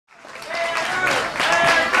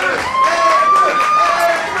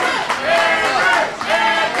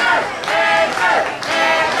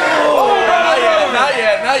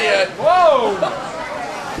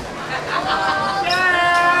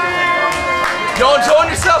Y'all enjoying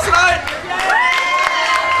yourselves tonight?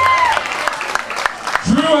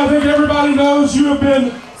 Drew, I think everybody knows you have been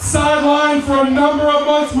sidelined for a number of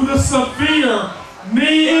months with a severe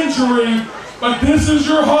knee injury, but this is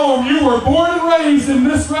your home. You were born and raised in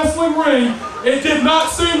this wrestling ring. It did not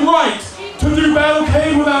seem right to do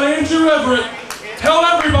Battlecade without Andrew Everett. Tell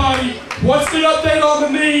everybody what's the update on the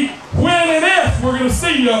knee, when and if we're going to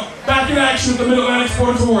see you back in action at the Mid-Atlantic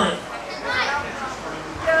Sportatorium.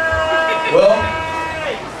 Well,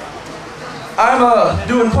 I'm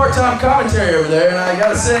doing part-time commentary over there, and I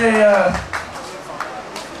gotta say,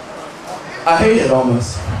 I hate it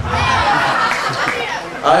almost.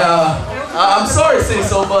 I'm sorry,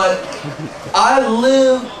 Cecil, but I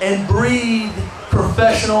live and breathe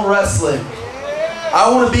professional wrestling. I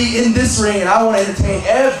want to be in this ring, and I want to entertain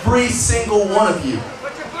every single one of you.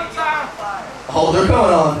 Oh, they're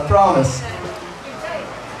coming on, I promise.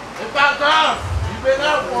 It's about time. You've been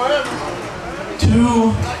out forever.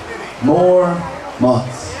 2 more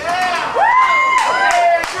months.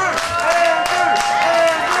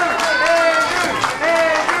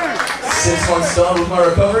 6 months done with my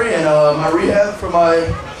recovery and my rehab for my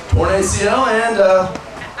torn ACL, and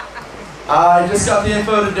I just got the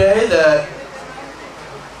info today that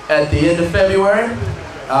at the end of February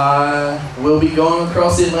I will be going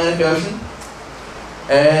across the Atlantic Ocean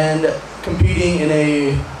and competing in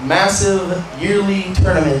a massive yearly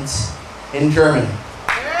tournament in Germany.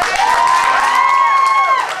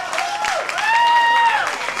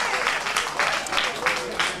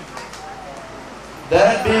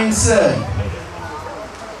 That being said,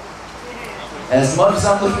 as much as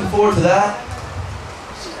I'm looking forward to that,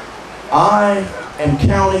 I am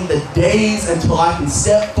counting the days until I can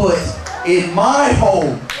step foot in my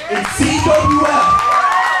home in CWF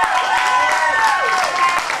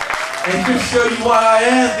and just show you why I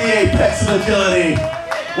am the apex of agility,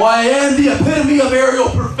 why I am the epitome of aerial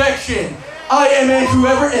perfection. I am Andrew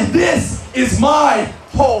Everett, and this is my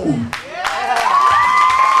home.